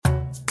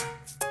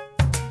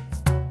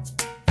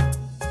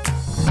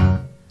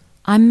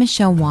I'm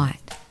Michelle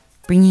White,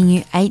 bringing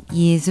you 8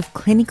 years of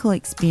clinical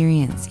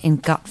experience in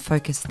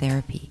gut-focused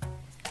therapy.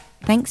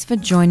 Thanks for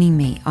joining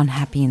me on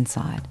Happy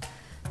Inside,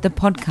 the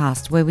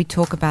podcast where we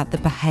talk about the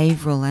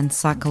behavioural and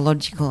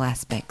psychological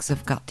aspects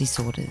of gut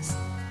disorders.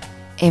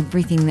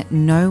 Everything that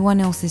no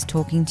one else is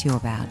talking to you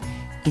about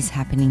is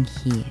happening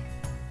here.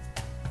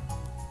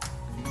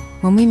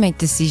 When we make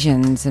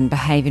decisions and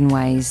behave in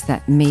ways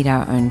that meet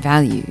our own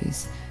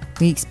values,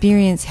 we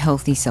experience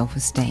healthy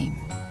self-esteem.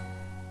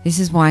 This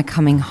is why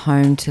coming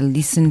home to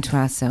listen to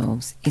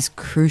ourselves is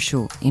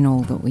crucial in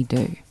all that we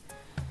do.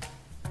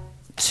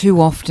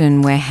 Too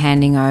often we're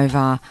handing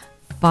over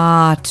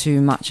far too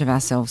much of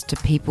ourselves to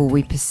people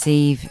we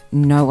perceive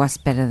know us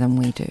better than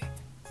we do.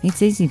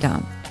 It's easy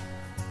done.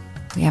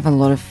 We have a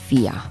lot of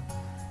fear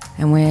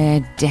and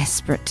we're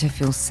desperate to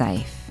feel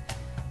safe.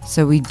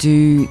 So we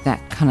do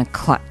that kind of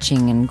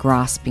clutching and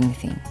grasping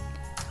thing.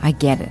 I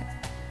get it.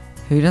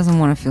 Who doesn't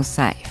want to feel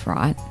safe,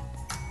 right?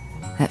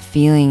 That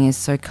feeling is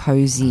so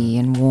cozy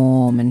and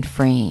warm and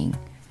freeing.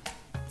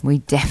 We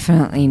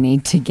definitely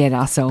need to get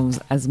ourselves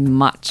as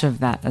much of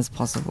that as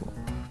possible.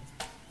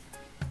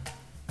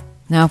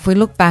 Now, if we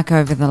look back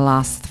over the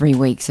last 3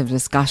 weeks of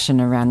discussion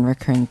around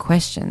recurring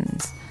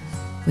questions,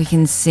 we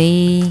can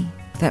see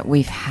that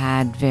we've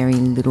had very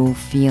little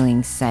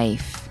feeling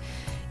safe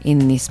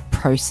in this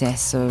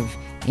process of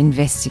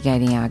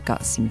investigating our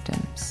gut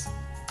symptoms.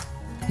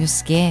 You're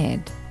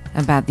scared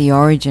about the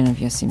origin of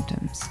your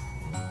symptoms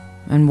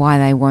and why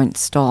they won't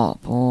stop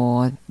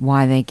or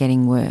why they're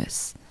getting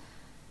worse.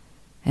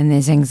 And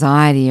there's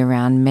anxiety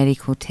around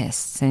medical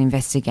tests and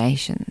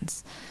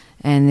investigations,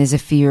 and there's a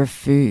fear of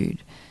food.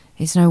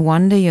 It's no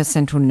wonder your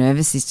central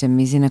nervous system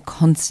is in a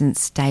constant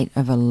state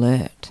of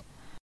alert.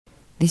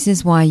 This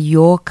is why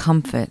your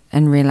comfort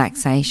and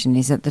relaxation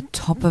is at the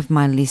top of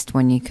my list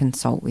when you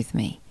consult with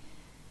me.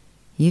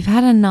 You've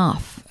had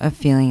enough of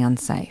feeling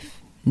unsafe.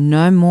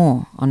 No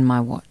more on my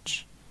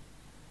watch.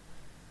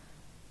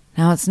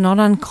 Now, it's not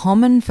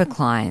uncommon for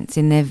clients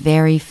in their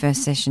very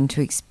first session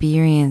to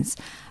experience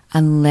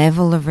a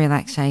level of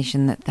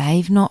relaxation that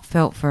they've not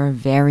felt for a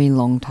very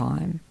long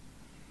time.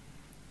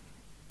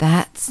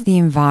 That's the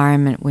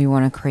environment we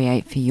want to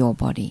create for your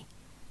body.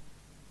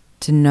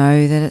 To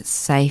know that it's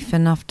safe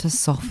enough to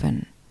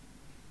soften.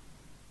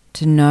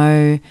 To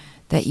know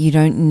that you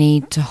don't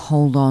need to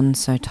hold on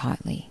so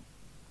tightly.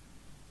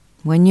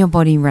 When your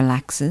body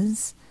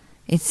relaxes,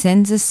 it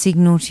sends a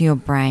signal to your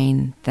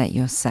brain that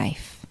you're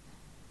safe.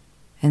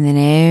 And then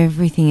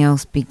everything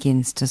else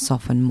begins to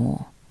soften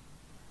more.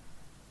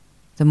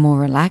 The more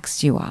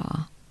relaxed you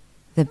are,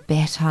 the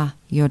better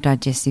your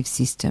digestive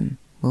system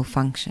will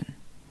function.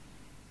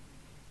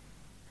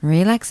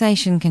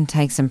 Relaxation can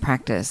take some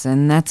practice,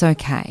 and that's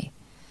okay.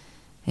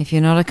 If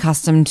you're not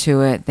accustomed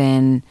to it,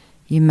 then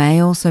you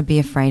may also be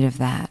afraid of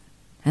that,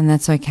 and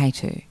that's okay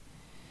too.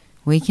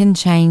 We can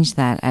change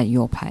that at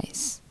your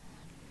pace.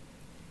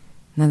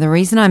 Now, the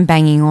reason I'm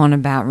banging on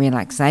about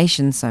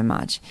relaxation so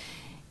much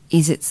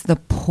is it's the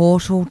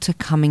portal to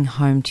coming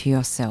home to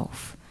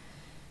yourself.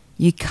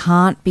 You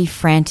can't be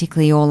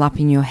frantically all up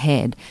in your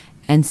head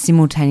and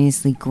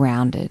simultaneously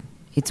grounded.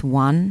 It's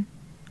one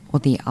or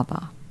the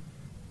other.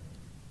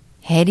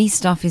 Heady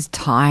stuff is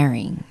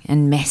tiring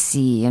and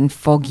messy and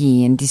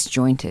foggy and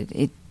disjointed.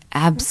 It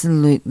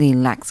absolutely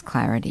lacks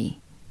clarity.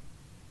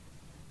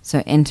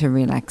 So enter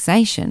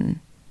relaxation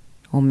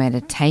or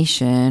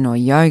meditation or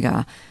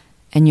yoga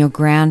and you're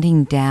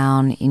grounding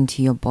down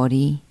into your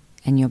body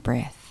and your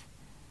breath.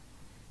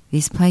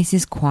 This place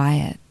is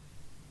quiet.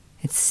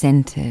 It's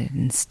centered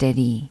and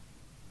steady.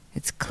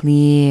 It's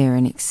clear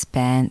and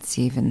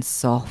expansive and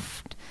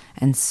soft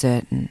and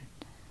certain.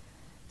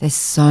 There's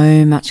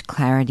so much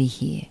clarity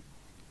here.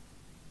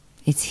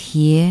 It's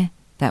here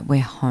that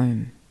we're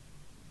home.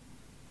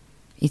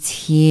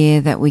 It's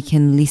here that we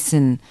can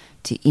listen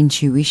to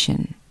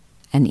intuition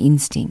and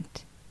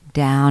instinct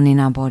down in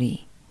our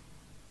body.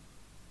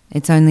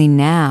 It's only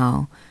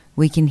now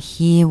we can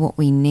hear what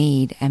we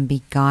need and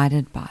be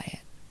guided by it.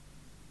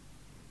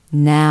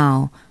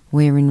 Now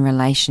we're in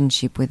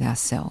relationship with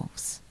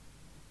ourselves.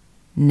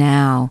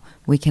 Now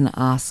we can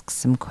ask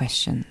some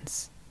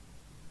questions.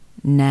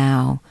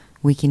 Now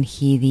we can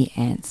hear the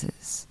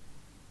answers.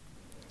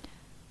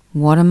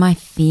 What am I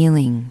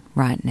feeling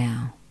right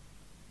now?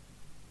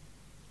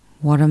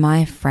 What am I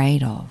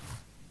afraid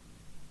of?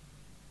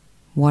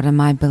 What am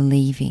I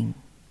believing?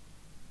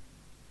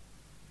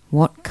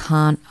 What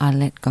can't I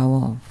let go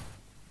of?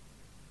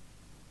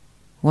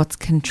 What's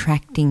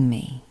contracting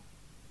me?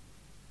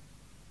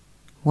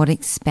 What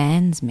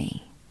expands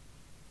me?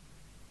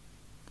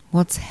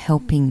 What's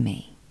helping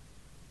me?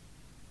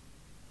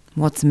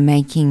 What's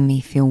making me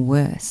feel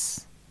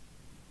worse?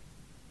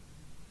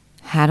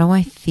 How do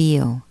I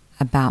feel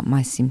about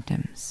my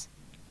symptoms?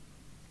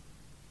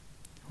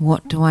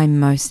 What do I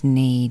most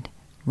need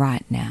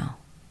right now?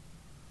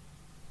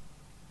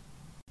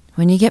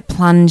 When you get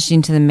plunged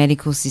into the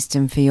medical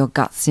system for your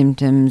gut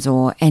symptoms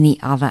or any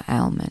other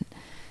ailment,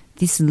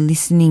 this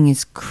listening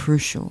is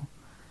crucial.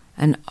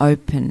 An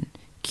open,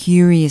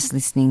 curious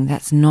listening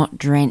that's not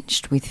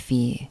drenched with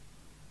fear.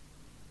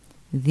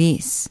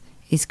 This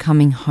is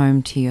coming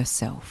home to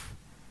yourself.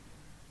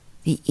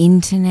 The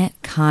internet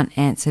can't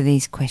answer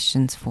these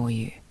questions for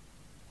you,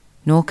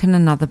 nor can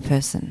another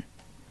person.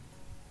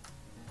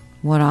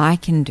 What I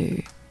can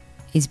do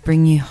is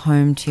bring you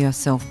home to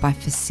yourself by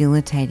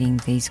facilitating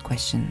these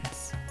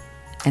questions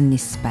and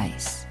this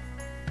space.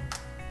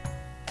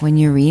 When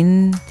you're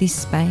in this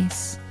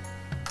space,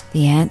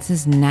 the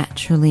answers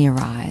naturally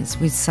arise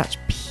with such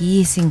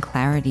piercing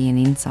clarity and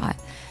insight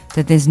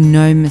that there's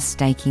no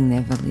mistaking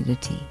their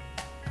validity.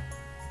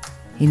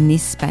 In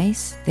this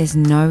space, there's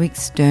no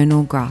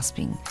external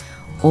grasping.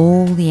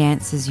 All the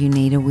answers you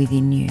need are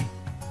within you.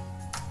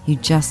 You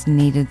just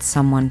needed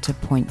someone to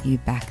point you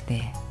back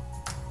there.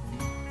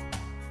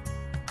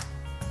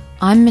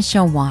 I'm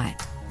Michelle White.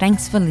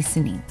 Thanks for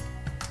listening.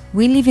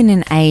 We live in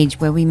an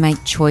age where we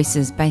make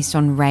choices based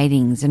on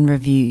ratings and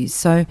reviews.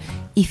 So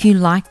if you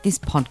like this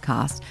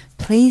podcast,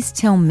 please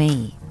tell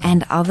me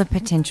and other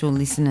potential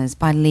listeners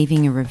by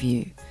leaving a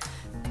review.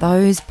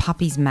 Those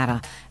puppies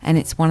matter, and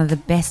it's one of the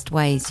best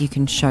ways you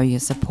can show your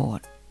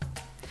support.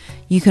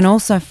 You can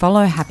also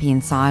follow Happy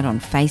Inside on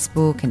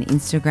Facebook and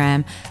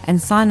Instagram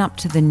and sign up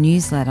to the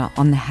newsletter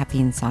on the Happy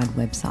Inside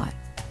website.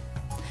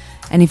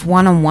 And if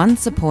one-on-one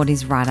support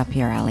is right up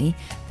your alley,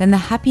 then the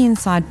Happy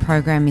Inside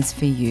program is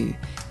for you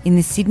in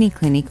the Sydney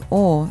Clinic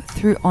or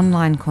through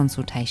online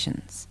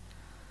consultations.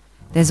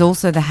 There's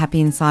also the Happy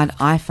Inside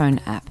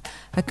iPhone app,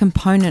 a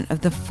component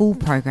of the full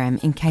program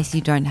in case you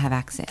don't have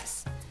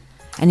access.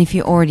 And if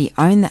you already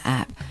own the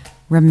app,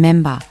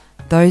 remember,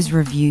 those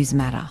reviews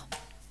matter.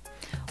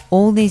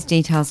 All these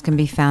details can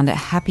be found at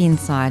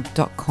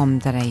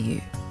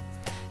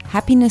happyinside.com.au.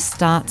 Happiness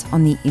starts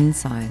on the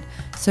inside,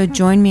 so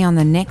join me on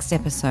the next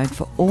episode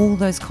for all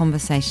those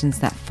conversations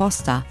that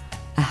foster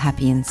a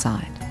happy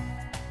inside.